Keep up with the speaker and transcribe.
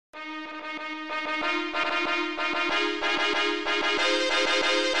Hey,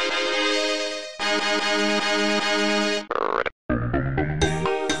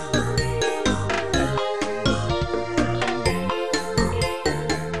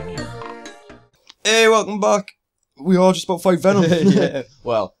 welcome back. We are just about to fight Venom. Yeah.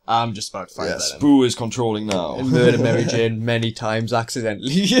 Well, I'm just about to fight Venom. Spoo is controlling now. And murder Mary Jane many times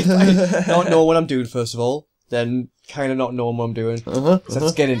accidentally. I not know what I'm doing first of all, then kind of not knowing what I'm doing. So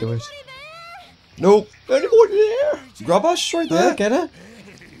let's get into it. Nope. Only go in there. Grab her, she's right there. Yeah, get her.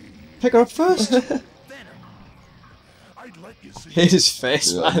 Pick her up first. Hit his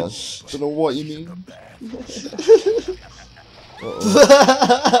face, Yeah, man. Don't know what you mean.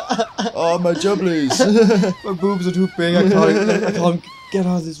 Oh, my jubblies. My boobs are too big. I can't get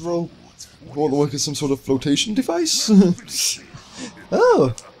out of this room. Want to work as some sort of flotation device?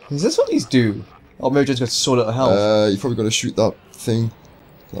 Oh, is this what these do? Or maybe just got so little health. You probably got to shoot that thing,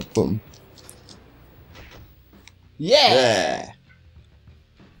 that button. Yeah.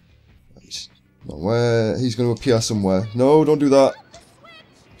 Right. Now where he's going to appear somewhere. No, don't do that.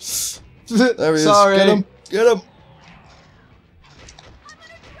 There he is. Sorry. Get him. Get him.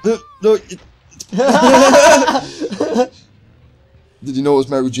 No. Did you notice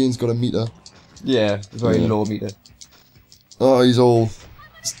Mary Jane's got a meter? Yeah, very low meter. Oh, he's all...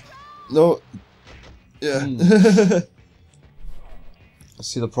 No. Yeah. I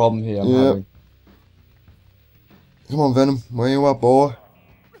see the problem here I'm having. Come on, Venom. Where you at, boy?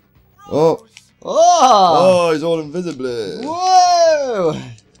 Oh. Oh! Oh, he's all invisible. Whoa!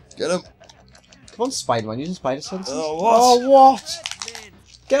 Get him. Come on, Spider-Man, use your spider senses. Oh, what? Oh, what?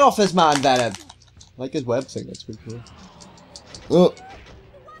 Get off this man, Venom! I like his web thing, that's pretty cool. Oh.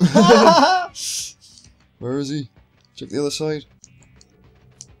 Where is he? Check the other side.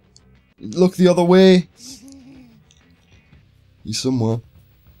 Look the other way. He's somewhere.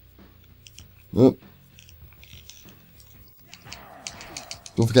 Oh.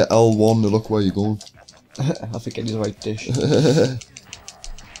 Don't forget L1 to look where you're going. I forget he's the right dish.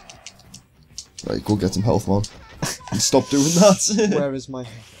 Right, go get some health, man. And stop doing that. Where is my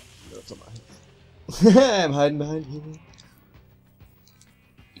health? No, it's not my health. I'm hiding behind here.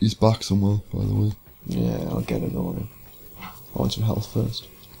 He's back somewhere, by the way. Yeah, I'll get it, don't worry. I want some health first.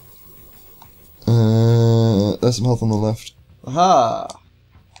 There's some health on the left. Aha!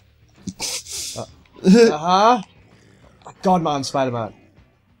 Aha! Godman, Spider-Man.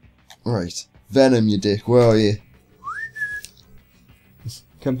 Right. Venom, you dick, where are you?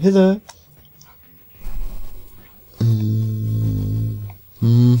 Come hither.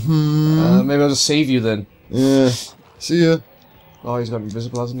 Maybe I'll just save you then. Yeah. See ya. Oh, he's gone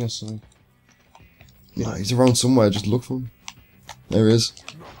invisible, hasn't he? So... Nah, he's around somewhere, just look for him. There he is.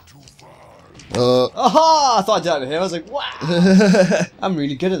 Aha! I thought I did it here. I was like, wow! I'm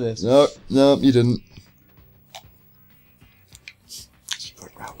really good at this. No, you didn't.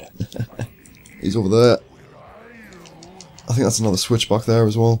 He's over there. I think that's another switch back there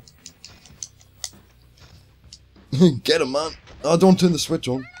as well. Get him, man! Oh, don't turn the switch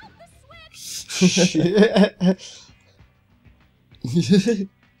on. Shit.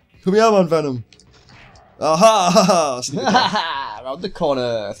 Come here, man, Venom. Aha! Around the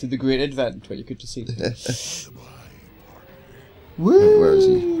corner through the great event where you could just see him. Woo! Where is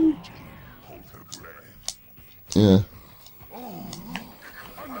he? Yeah.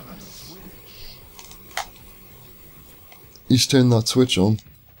 He's turned that switch on.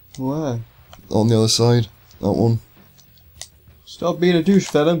 Where? On the other side. That one. Stop being a douche,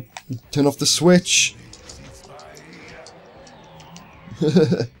 Venom. Turn off the switch.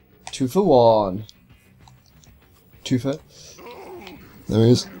 2 for 1. 2 for... There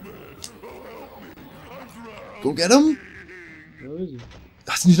he is. Go get him! Where is he?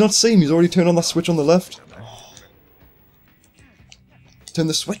 He's not seen, he's already turned on that switch on the left. Turn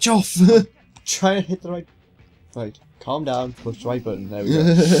the switch off! Try to hit the right... Right. Calm down, push the right button. There we go.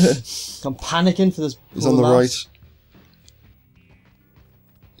 I'm panicking for this. He's on the right.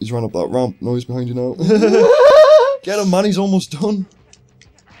 He's run up that ramp. No, he's behind you now. Get him, man, he's almost done.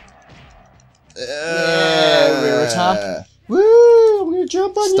 Yeah, rear attack. Woo! I'm gonna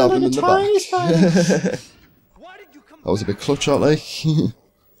jump on Stab you him like in a tiny spider. That was a bit clutch out, like. I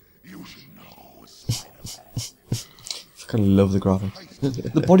kind of love the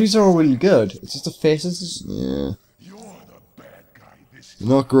graphics. The bodies are all really good. It's just the faces. Yeah.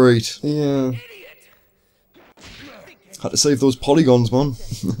 Not great. Yeah. Had to save those polygons, man.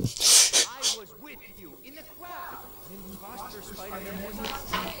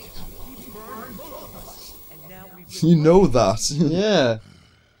 You know that. Yeah.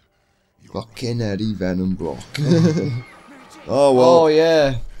 Fucking Eddie Venom Brock. Oh well. Oh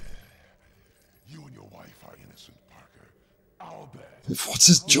yeah. What's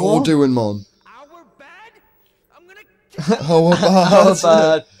his jaw doing, man? Our bad? I'm gonna How bad? How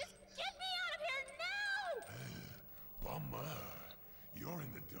bad? Bummer. You're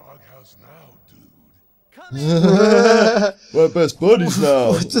in the doghouse now, dude. come in. We're best buddies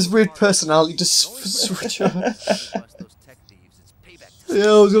now. What's this weird personality just switch over? Bust those tech thieves. It's payback time.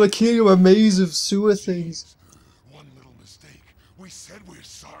 Yeah, I was gonna kill you a maze of sewer things. One little mistake. We said we're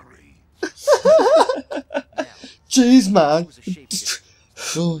sorry. Jeez, man. Was a shapeshifter.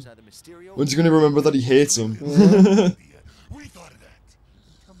 Oh, Was either Mysterio when's he gonna remember that he hates him? We thought of that.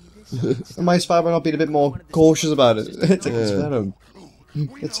 Tell me this. Am I Spider-Man not being a bit more cautious about it? It's like it's Venom.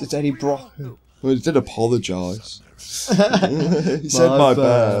 It's Eddie Brock. Well, he did apologise. He said my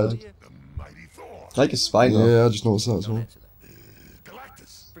bad. The mighty Thor. I like his spine though. Yeah, I just noticed that as well. Answer that.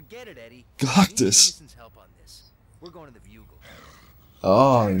 Galactus. Forget it, Eddie. Galactus. We need Jameson's help on this. We're going to the Bugle.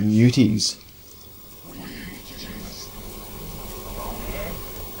 Oh, muties.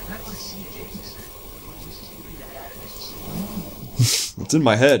 It's in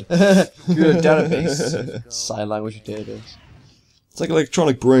my head. Good database. Sign language database. It's like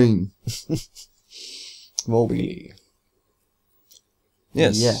electronic brain. Moby.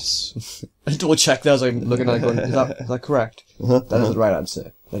 Yes. Yes. I double check that as I'm looking at it going, is that correct? Uh-huh, That is the right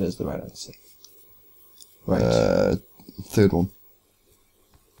answer. That is the right answer. Right. Third one.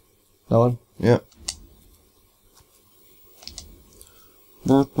 That one? Yeah.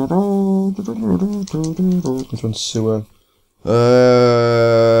 Which one's sewer?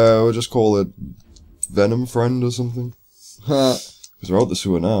 We'll just call it Venom Friend or something. Huh. Because we're out the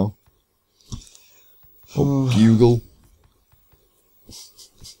sewer now. Or Bugle.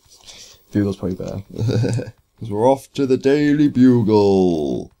 Bugle's probably better. Because we're off to the Daily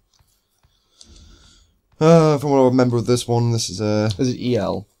Bugle. From what I remember of this one, this is Is it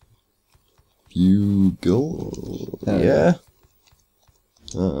EL? Bugle. Yeah.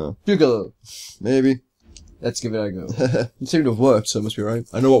 Bugle! Maybe. Let's give it a go. It seemed to have worked, so it must be right.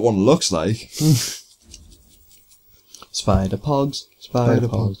 I know what one looks like. Spider pods. Spider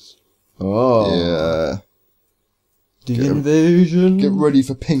pods. Oh. Yeah. The invasion. Get ready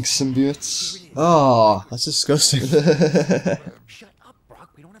for pink symbiotes. Oh, that's disgusting. Shut up, Brock.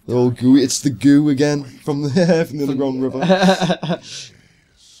 We don't have They're all gooey. It's the goo again from the Underground River. Let's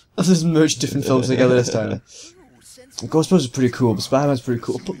just merge different films together this time. Ghostbusters is pretty cool, but Spider-Man's pretty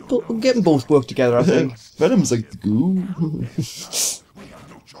cool. But we'll get them both work together, I think. Venom's like the goo.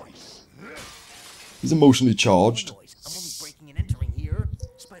 He's emotionally charged. noise. I'm only breaking and entering here.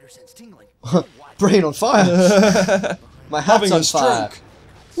 Spider sense tingling. Brain on fire! My hat's Having on a fire! stroke.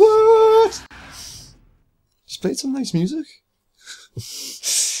 What? Just played some nice music.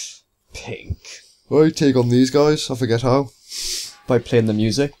 Pink. Right, take on these guys. I forget how. By playing the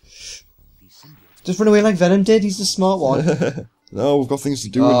music. Just run away like Venom did, he's the smart one. No, we've got things to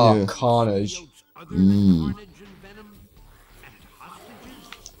do in Oh, here. carnage. Mm.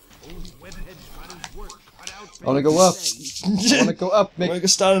 I wanna go up. I wanna go up, Make make a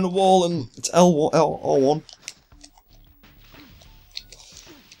stand in the wall and it's L1, R1.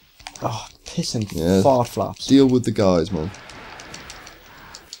 oh, pissing Yeah. fart flaps. Deal with the guys, man.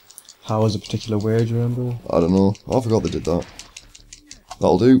 How was a particular word, you remember? I don't know. I forgot they did that.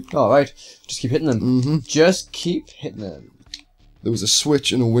 That'll do. Alright, just keep hitting them. Mm-hmm. Just keep hitting them. There was a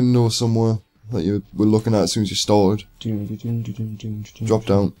switch in a window somewhere that you were looking at as soon as you started. Drop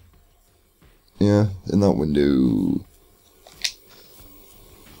down. Yeah, in that window.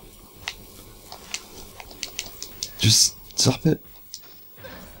 Just zap it.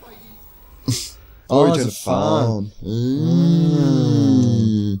 Oh, Return it's a to fan.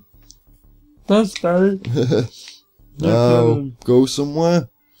 Mm. That's better. Now, go somewhere. Out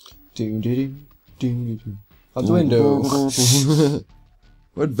the window.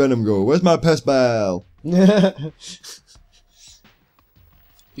 Where'd Venom go? Where's my pest pal?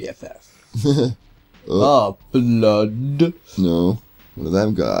 BFF. Oh, blood. No, one of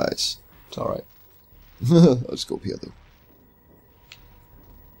them guys. It's alright. I'll just go up here though.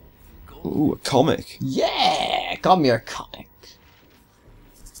 Ooh, a comic. Yeah! Got me a comic.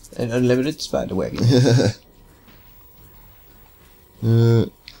 An unlimited spider web.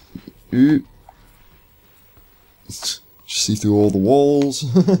 Just see through all the walls.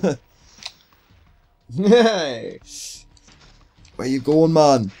 Hey! Where you going,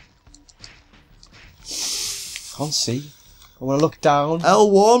 man? Can't see. I wanna look down.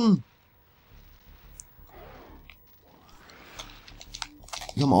 L1.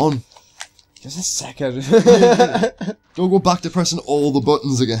 Come on. Just a second. Don't go back to pressing all the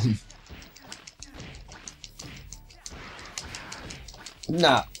buttons again.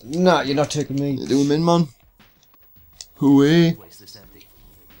 Nah, you're not taking me. You doing, min man? Hooey. Waste this ammo.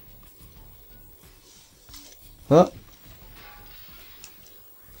 Huh?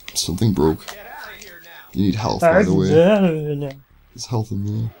 Something broke. You need health, by the way. There's health in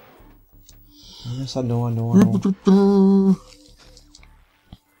there. Yes, I know.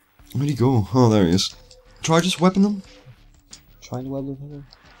 Where'd he go? Oh, there he is. Try just weapon them? Trying to web them.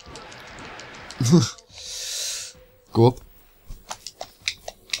 Go up.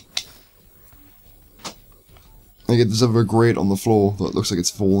 Like, there's ever a grate on the floor that looks like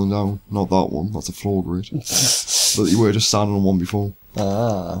it's falling down. Not that one, that's a floor grate. But you were just standing on one before.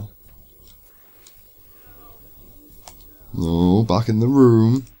 Ah. No, back in the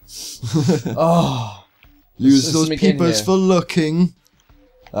room. Oh. Use those peepers for looking.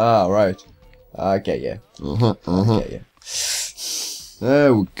 Ah, right. I get you. I get you.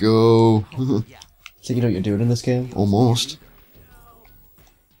 There we go. So you know what you're doing in this game? Almost.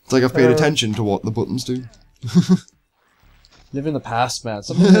 It's like I've paid attention to what the buttons do. Live in the past, man.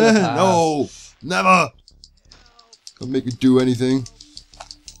 Something in the past. No! Never! Don't make me do anything.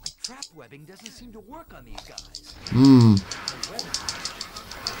 Trap webbing doesn't seem to work on these guys.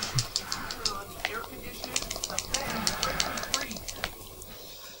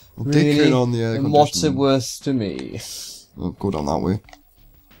 Really? On the air and what's it worth to me? Oh, go down that way.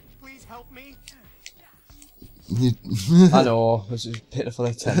 Please help me. I know, it was a pitiful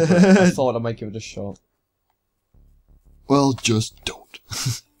attempt, but I thought I might give it a shot. Well, just don't.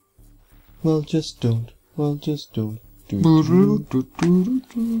 Well, just don't. Well, just don't.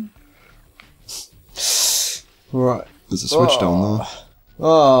 Right. There's a switch down there.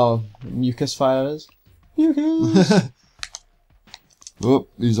 Oh, mucus fires. Mucus! Oh,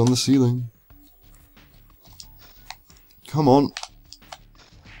 he's on the ceiling. Come on.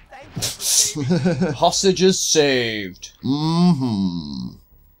 Hostages saved. Mm-hmm.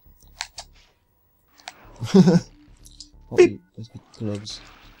 Beep. There's the gloves.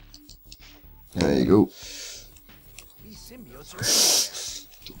 There you go. These symbiotes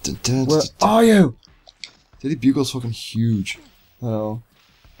are Where are you? Daddy Bugle's fucking huge. Oh.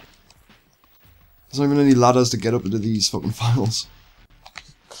 There's not even any ladders to get up into these fucking files.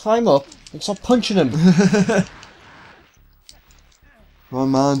 Climb up and stop punching him. Come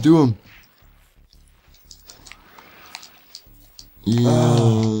on, man, do him.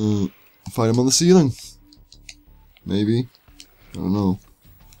 Yeah. Fight him on the ceiling. Maybe. I don't know.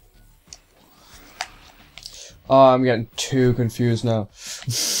 Oh, I'm getting too confused now.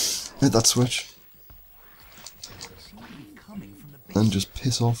 Hit that switch. And just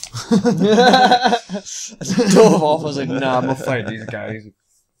piss off. I dove off, I was like, nah, I'm gonna fight these guys.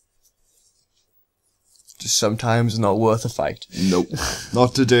 Just sometimes not worth a fight. Nope.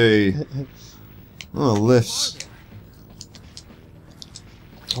 Not today. Oh, lifts.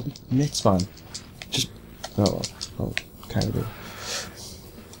 I'll be mitts, man. Just... Oh, kind of do.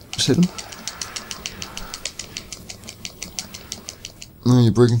 Just hit him. Oh,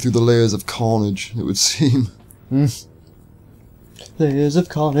 you're breaking through the layers of carnage, it would seem. Layers of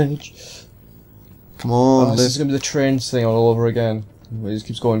carnage. Come on, This is gonna be the trains thing all over again. Where he just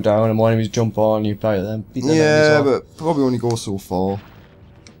keeps going down and more enemies jump on, you fight them, beat them yeah, enemies off. but probably only go so far.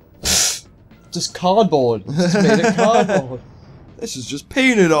 Just cardboard. It's made of cardboard. This is just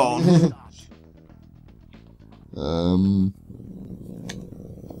painted on. One.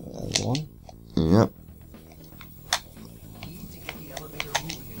 Yep.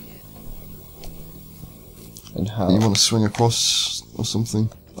 And how? You want to swing across or something?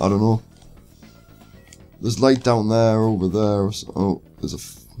 I don't know. There's light down there, over there. Oh, there's a.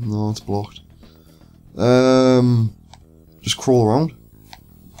 No, it's blocked. Just crawl around.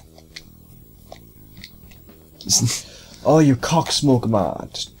 Oh, you cocksmoke,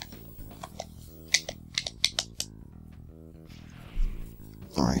 man.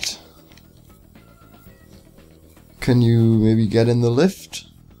 Alright. Can you maybe get in the lift?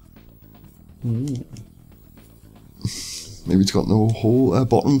 Maybe it's got no hole,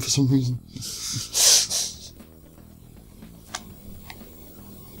 bottom for some reason.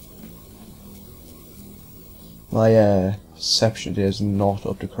 My perception is not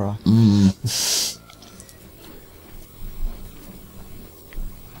up to crack.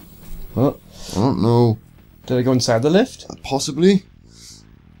 What? I don't know. Did I go inside the lift? Possibly.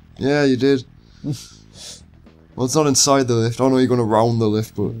 Yeah, you did. Well, it's not inside the lift. I know you're going around the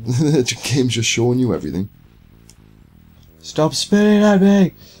lift, but the game's just showing you everything. Stop spitting at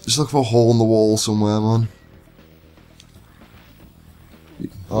me! Just look for a hole in the wall somewhere, man.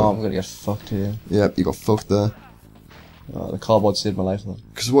 Oh, I'm gonna get fucked here. Yep, you got fucked there. Oh, the cardboard saved my life, though.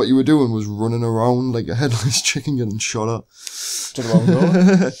 Because what you were doing was running around like a headless chicken getting shot at. To the wrong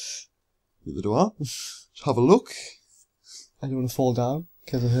door. Through the door. Just have a look. I don't want to fall down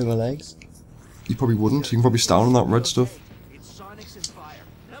because I hurt my legs. You probably wouldn't. You can probably stand on that red stuff. It's Sonic's and fire,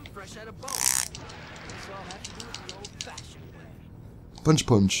 and I'm fresh out of boat. Guess I'll have to do it the old-fashioned way. Punch,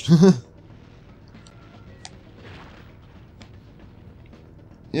 punch.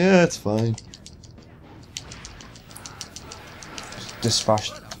 Yeah, it's fine.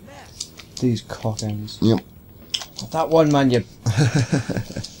 Dispatch these cockends. Yep. That one, man, you.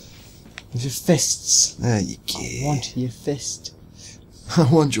 With your fists. There you go. I want your fist. I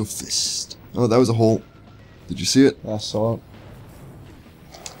want your fist. Oh, that was a hole. Did you see it? I saw it.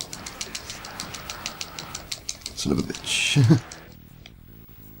 Son of a bitch.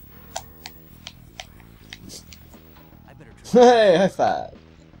 I better try. Hey, high five.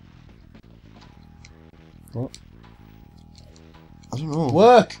 What? I don't know.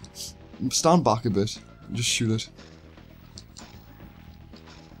 Work! Stand back a bit. And just shoot it.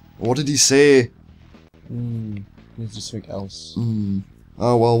 What did he say? Needs to something else.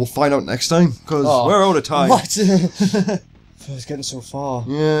 Oh well, we'll find out next time, because Oh. we're out of time. What? I was getting so far.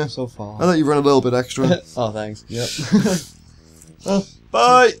 Yeah. So far. I thought you ran a little bit extra. Oh, thanks. Yep.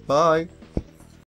 Bye! Bye.